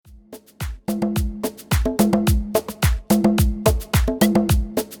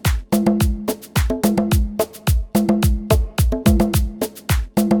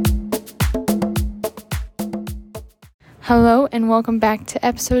Hello and welcome back to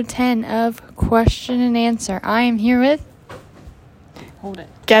episode 10 of Question and Answer. I am here with... Hold it.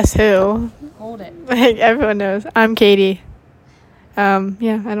 Guess who? Hold it. Like everyone knows. I'm Katie. I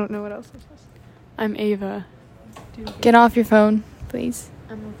don't know what else this is. I'm Ava. Get off your phone, please.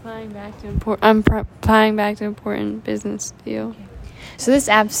 I'm replying back to important business deal. Okay. So this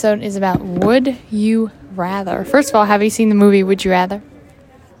episode is about Would You Rather. First of all, have you seen the movie Would You Rather?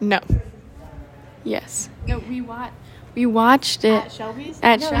 No. Yes. No, we watched it At Shelby's?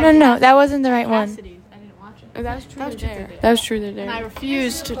 No, that wasn't the right one. I didn't watch it. Oh, that was true. There. And I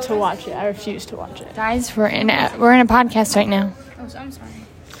refused to watch it. Guys, we're in a podcast right now. Oh, I'm sorry.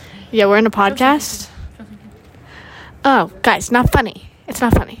 Yeah, we're in a podcast. Oh, guys, not funny. It's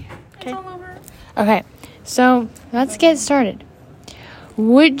not funny. Okay. Okay, so let's get started.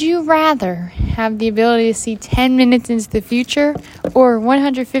 Would you rather have the ability to see 10 minutes into the future or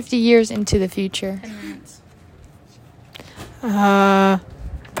 150 years into the future? 10 minutes.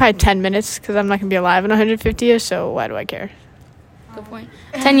 Probably 10 minutes because I'm not going to be alive in 150 years, so why do I care? Good point.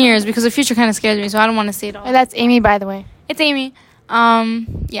 10 years because the future kind of scares me, so I don't want to see it all. And that's Amy, by the way. It's Amy. 10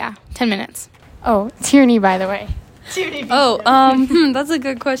 minutes. Oh, Tierney, by the way. That's a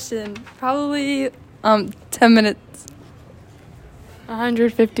good question. Probably 10 minutes.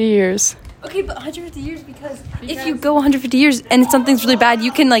 150 years. Okay, but 150 years because if you go 150 years and something's really bad,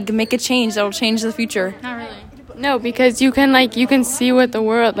 you can make a change that'll change the future. Not really. No, because you can see what the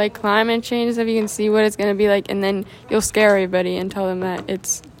world, climate change stuff, you can see what it's going to be like, and then you'll scare everybody and tell them that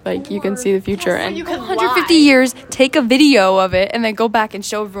it's you can see the future. And you can 150 years, take a video of it, and then go back and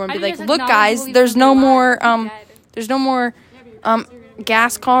show everyone. Be like, look, guys, there's no more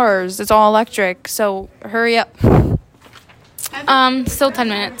gas cars. It's all electric. So hurry up. Still 10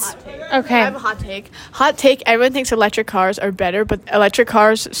 minutes. Okay. I have a hot take. Everyone thinks electric cars are better, but electric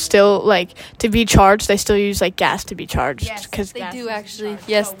cars still, to be charged, they still use, gas to be charged. Yes, Cause they do, actually.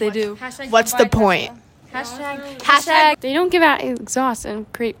 Yes, they do. What's the point? Hashtag. They don't give out exhaust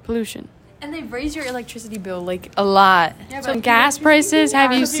and create pollution. And they raise your electricity bill, a lot. Yeah, so gas prices,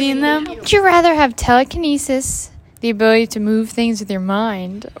 have you seen them? Would you rather have telekinesis, the ability to move things with your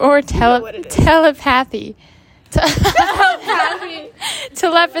mind, or telepathy?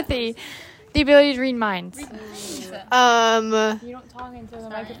 Telepathy, the ability to read minds. You don't talk until the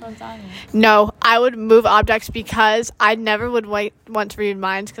microphone's on you. No, I would move objects because I never would want to read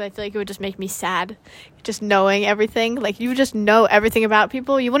minds because I feel like it would just make me sad. Just knowing everything, you just know everything about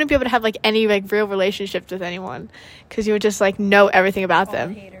people. You wouldn't be able to have any real relationships with anyone because you would just know everything about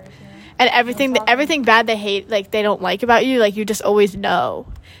them. Haters, yeah. And everything bad they hate, they don't like about you, you just always know.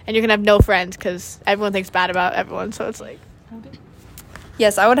 And you're gonna have no friends because everyone thinks bad about everyone. So it's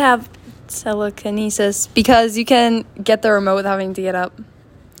Yes, I would have telekinesis because you can get the remote without having to get up,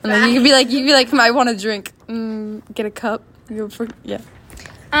 and then you'd be like, I want a drink. Get a cup.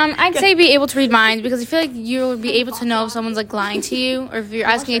 I'd say be able to read minds because I feel like you'll be able to know if someone's lying to you, or if you're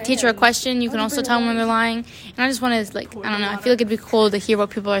asking a teacher a question, you can also tell them when they're lying. And I just want to I don't know. I feel like it'd be cool to hear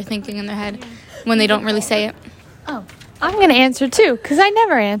what people are thinking in their head when they don't really say it. Oh, I'm gonna answer too because I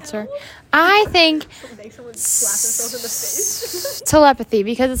never answer. I think telepathy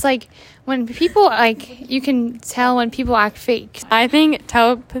because it's when people you can tell when people act fake. I think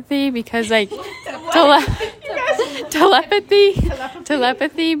telepathy because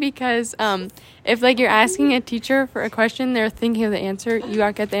telepathy because if you're asking a teacher for a question, they're thinking of the answer, you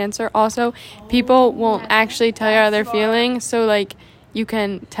gotta get the answer. Also, people won't actually tell you how they're feeling, so you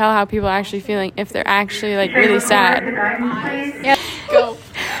can tell how people are actually feeling if they're actually really sad. Yeah. Go.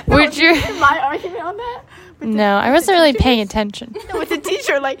 Would you? My argument on that? No, I wasn't really paying attention. No, with the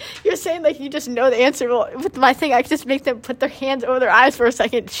teacher, you're saying you just know the answer. Well, with my thing, I just make them put their hands over their eyes for a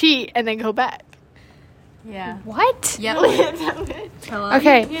second, cheat, and then go back. Yeah. What? Yep.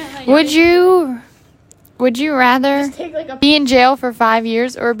 Okay. Would you rather be in jail for 5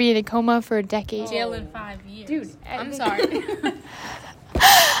 years or be in a coma for a decade? Jail in 5 years. Dude, I'm sorry.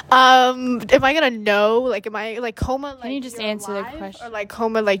 Am I gonna know? Am I coma? Can you just answer the question? Or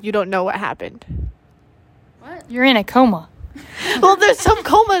coma? You don't know what happened. What? You're in a coma. Well, there's some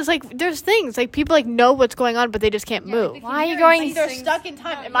comas. There's things people know what's going on, but they just can't move. Why are you going? They're stuck in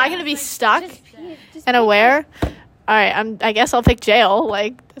time. Am I gonna be stuck and aware? All right. I guess I'll pick jail.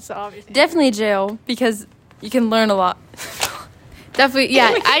 That's obvious. Definitely jail because you can learn a lot. Definitely,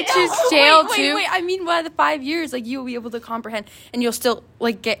 yeah. I choose jail too. Wait. I mean, by the 5 years, you'll be able to comprehend, and you'll still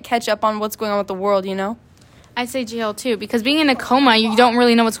catch up on what's going on with the world. I say jail too because being in a coma, you don't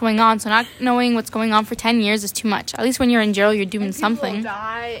really know what's going on. So not knowing what's going on for 10 years is too much. At least when you're in jail, you're doing something. People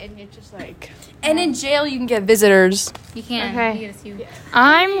die, and you're just And in jail, you can get visitors. You can. Okay. You get a few.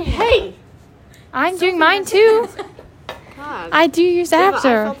 I'm doing mine too. God. I do use Damn, I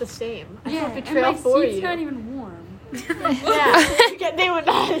after. felt the same. I felt and betrayal my for seat's you. not even warm. Yeah. They would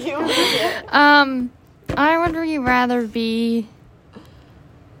not. You would get. I would rather be.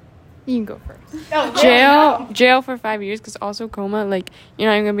 You can go first. Jail for 5 years, because also coma, like, you're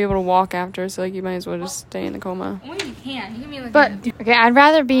not even gonna be able to walk after, so like you might as well just stay in the coma. Well, you can. You can be like. But okay, I'd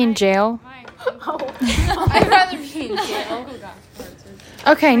rather be in jail. I'd rather be in jail.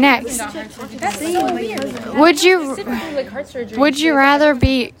 Okay, next. Would you rather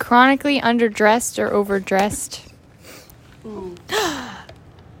be chronically underdressed or overdressed?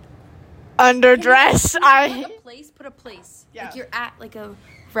 Underdressed. Put a place. Yeah. Like you're at like a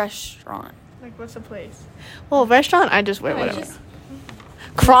restaurant. Like, what's the place? Well, restaurant, I just wear whatever.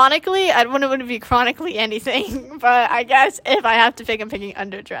 Chronically, I wouldn't be chronically anything, but I guess if I have to pick, I'm picking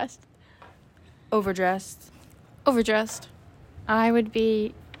underdressed. Overdressed. Overdressed. I would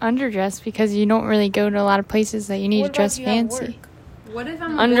be underdressed because you don't really go to a lot of places that you need to dress fancy. What if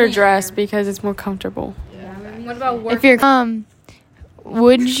I'm Underdressed because it's more comfortable. What about work? If you're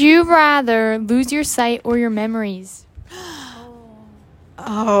would you rather lose your sight or your memories?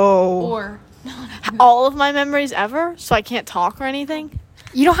 Oh. Or All of my memories ever? So I can't talk or anything?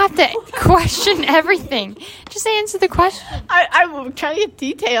 You don't have to question everything. Just answer the question. I'm trying to get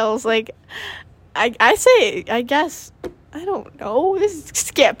details. Like, I say, I guess, I don't know.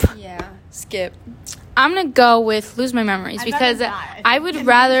 Skip. yeah, skip. I'm going to go with lose my memories because I would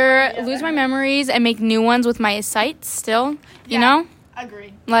rather lose my memories and make new ones with my sight still, you know?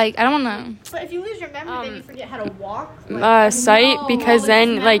 Agree. Like, I don't want to. But if you lose your memory, then you forget how to walk. Sight, because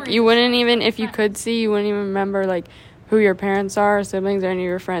then, like, you wouldn't even, if you could see, you wouldn't even remember, like, who your parents are, or siblings, or any of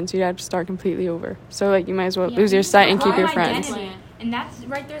your friends. You'd have to start completely over. So, like, you might as well lose your sight and keep your friends. And that's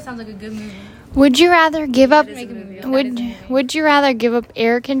right there sounds like a good movie. Would you rather give up would you rather give up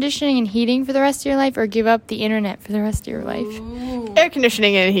air conditioning and heating for the rest of your life or give up the internet for the rest of your life? Air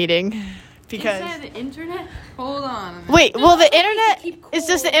conditioning and heating. Because. the internet? Hold on. Wait, well, the internet.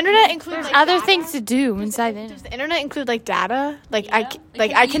 Does the internet include like Other data? things to do inside the Does the internet include like data? Like I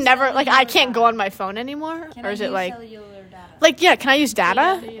can never like I can't go on my phone anymore, or is it like yeah? Can I use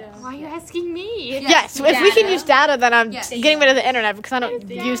data? Why are you asking me? Yes. If we can use data, then I'm getting rid of the internet because I don't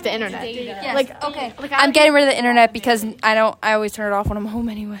use the internet. Yes. Like Okay. Like, I'm getting rid of the internet because I always turn it off when I'm home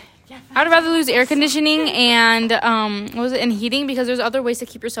anyway. I would rather lose air conditioning and and heating because there's other ways to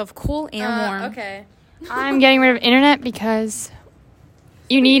keep yourself cool and warm. Okay. I'm getting rid of internet because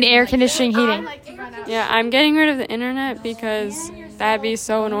you need air conditioning heating. Yeah, I'm getting rid of the internet because that'd be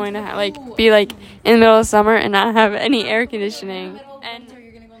so annoying to be like in the middle of summer and not have any air conditioning. And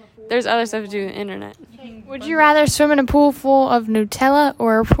there's other stuff to do with the internet. Would you rather swim in a pool full of Nutella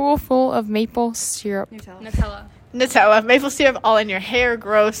or a pool full of maple syrup? Nutella, maple syrup all in your hair.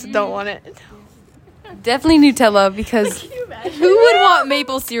 Gross. Don't want it. Definitely Nutella because who would want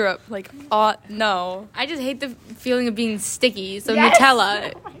maple syrup? Like, no. I just hate the feeling of being sticky. So Yes.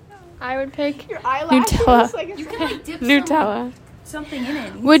 Nutella. I would pick Your eyelashes. Nutella. Like, You can like dip Nutella. something in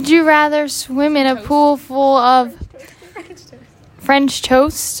it. Would you rather swim in a pool full of French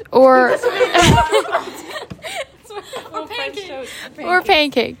toast or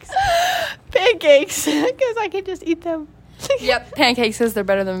pancakes? pancakes, because I can just eat them. Yep, pancakes because they're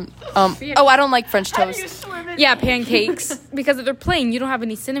better than I don't like French How do you toast. swim in Yeah, pancakes. Because if they're plain, you don't have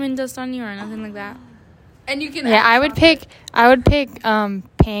any cinnamon dust on you or nothing like that. And you can Yeah, I would pick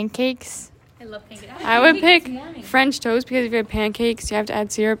pancakes. I love pancakes. I would pick French toast because if you have pancakes, you have to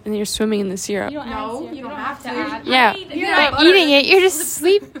add syrup, and then you're swimming in the syrup. No, you don't have to add. Yeah. You're not eating it. You're just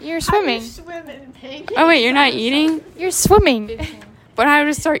you're swimming. swim in pancakes? Oh wait, you're not eating? You're swimming. But I would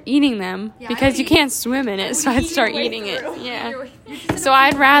just start eating them because you can't swim in it, so I'd start eating it. Yeah. So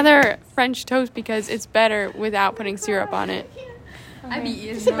I'd rather French toast because it's better without putting syrup on it. I'd be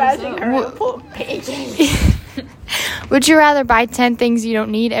eating Just imagine her in a pool of pancakes. Would you rather buy 10 things you don't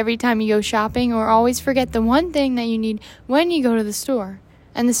need every time you go shopping or always forget the one thing that you need when you go to the store?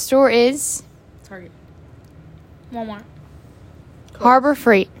 And the store is Target. Walmart. Harbor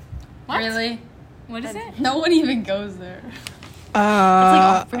Freight. Really? What is it? No one even goes there.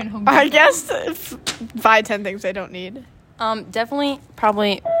 I guess buy 10 things I don't need. Definitely,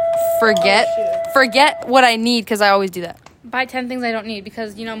 probably forget what I need because I always do that. Buy 10 things I don't need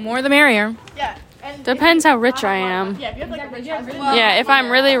because, more the merrier. Yeah. And Depends how rich I am. yeah, if you have like a rich husband, Yeah, if I'm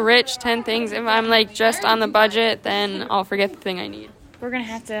really rich, 10 things. If I'm like just on the budget, then I'll forget the thing I need. We're going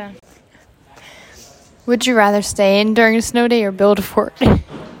to have to. Would you rather stay in during a snow day or build a fort?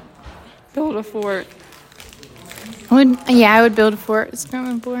 Build a fort. I would build a fort. It's kind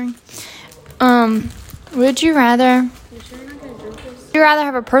of boring. Would you rather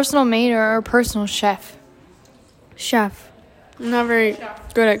have a personal maid or a personal chef? Chef. I'm not very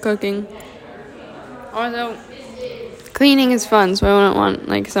good at cooking. Although cleaning is fun, so I wouldn't want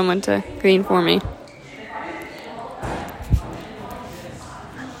like someone to clean for me.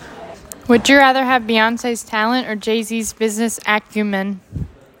 Would you rather have Beyonce's talent or Jay-Z's business acumen?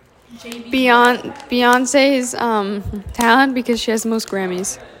 Beyonce's talent, because she has the most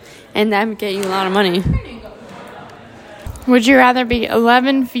Grammys, and that would get you a lot of money. Would you rather be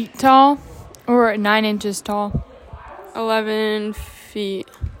 11 feet tall or 9 inches tall? 11 feet.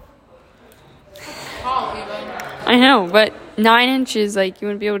 I know, but 9 inches, like, you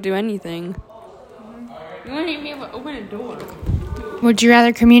wouldn't be able to do anything. You wouldn't even be able to open a door. Would you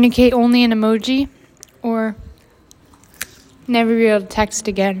rather communicate only in emoji or never be able to text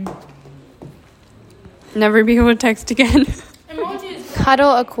again? Never be able to text again.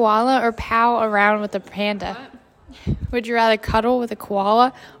 Cuddle a koala or pal around with a panda? Would you rather cuddle with a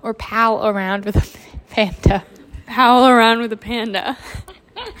koala or pal around with a panda? Howl around with a panda.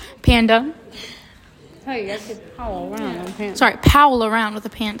 Panda. Hey, you guys could howl around with a panda. Sorry, prowl around with a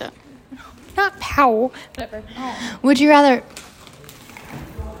panda. Not pal. Whatever. Would you rather...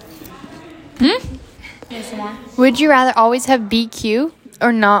 Would you rather always have BQ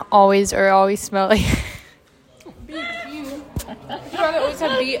or not always or always smell like... Would you rather always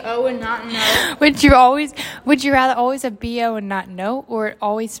have B-O and not no? Would you rather always have BO and not know or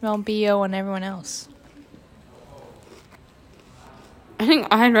always smell BO on everyone else? I think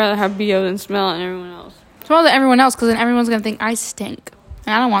I'd rather have BO than smell on everyone else. Smell to everyone else, because then everyone's going to think I stink.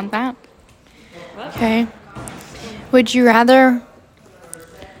 And I don't want that. Okay. Would you rather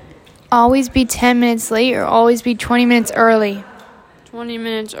always be 10 minutes late or always be 20 minutes early? 20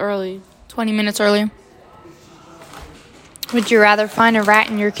 minutes early. 20 minutes early. Would you rather find a rat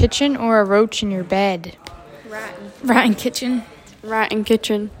in your kitchen or a roach in your bed? Rat in kitchen. Rat in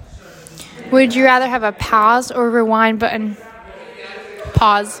kitchen. Would you rather have a pause or rewind button?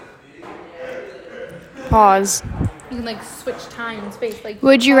 Pause. Pause. You can like switch time and space. Like.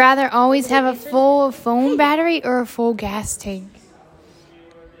 Would you rather always have a full phone battery or a full gas tank?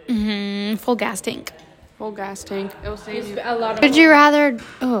 Full gas tank. Full gas tank. It'll save you. A lot of. Would you rather...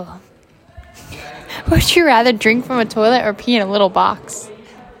 Would you rather drink from a toilet or pee in a little box?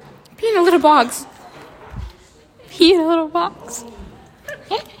 Pee in a little box. Pee in a little box.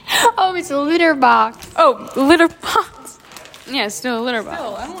 Oh, it's a litter box. Oh, litter box. Yeah, it's still a litter box.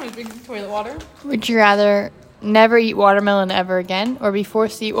 Oh, I don't want to drink toilet water. Would you rather never eat watermelon ever again or be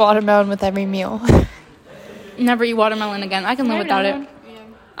forced to eat watermelon with every meal? Never eat watermelon again. I can live without it.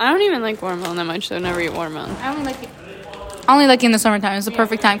 I don't even like watermelon that much, so never eat watermelon. I only like it in the summertime. It's the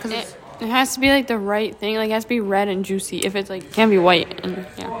perfect time because it's. It has to be like the right thing. Like it has to be red and juicy. If it's like can't be white. And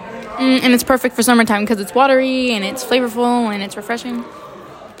yeah. And it's perfect for summertime because it's watery and it's flavorful and it's refreshing.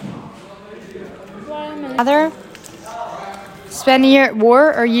 Rather spend a year at war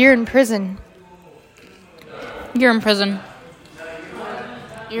or a year in prison? You're in prison.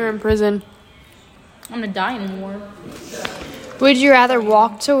 You're in prison. I'm gonna die in war. Would you rather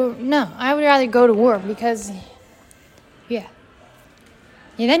walk to... No, I would rather go to war because...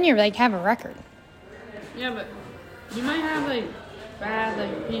 Yeah, then you like have a record. Yeah, but you might have like bad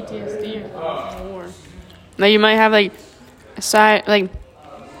like PTSD from the war. Like you might have like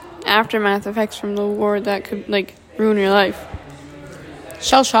aftermath effects from the war that could like ruin your life.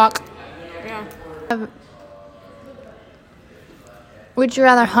 Shell shock. Yeah. Would you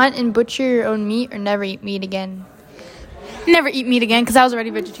rather hunt and butcher your own meat or never eat meat again? Never eat meat again because I was already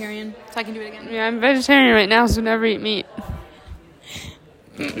vegetarian, so I can do it again. Yeah, I'm vegetarian right now, so never eat meat.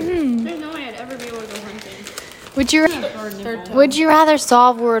 There's no way I'd ever be able to go hunting. Would you rather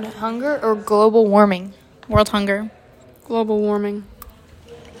solve world hunger or global warming? World hunger. Global warming.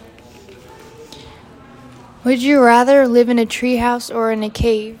 Would you rather live in a treehouse or in a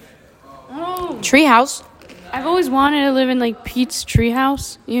cave? Oh, Treehouse. I've always wanted to live in like Pete's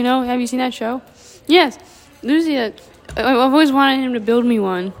treehouse. You know, have you seen that show? Yes, Lucy. I've always wanted him to build me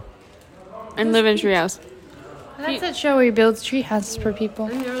one and live in a treehouse. That's that show where he builds tree houses for people.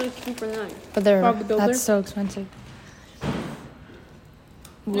 And they're like super nice. But Bob the Builder? that's so expensive.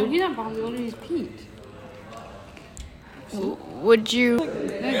 No, he's not Bob the Builder. He's Pete. Would you Like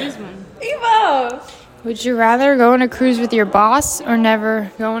this one. Would you rather go on a cruise with your boss or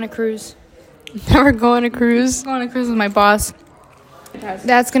never go on a cruise? Never go on a cruise. Go on a cruise with my boss.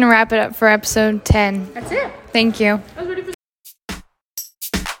 That's gonna wrap it up for episode 10. That's it. Thank you. That was really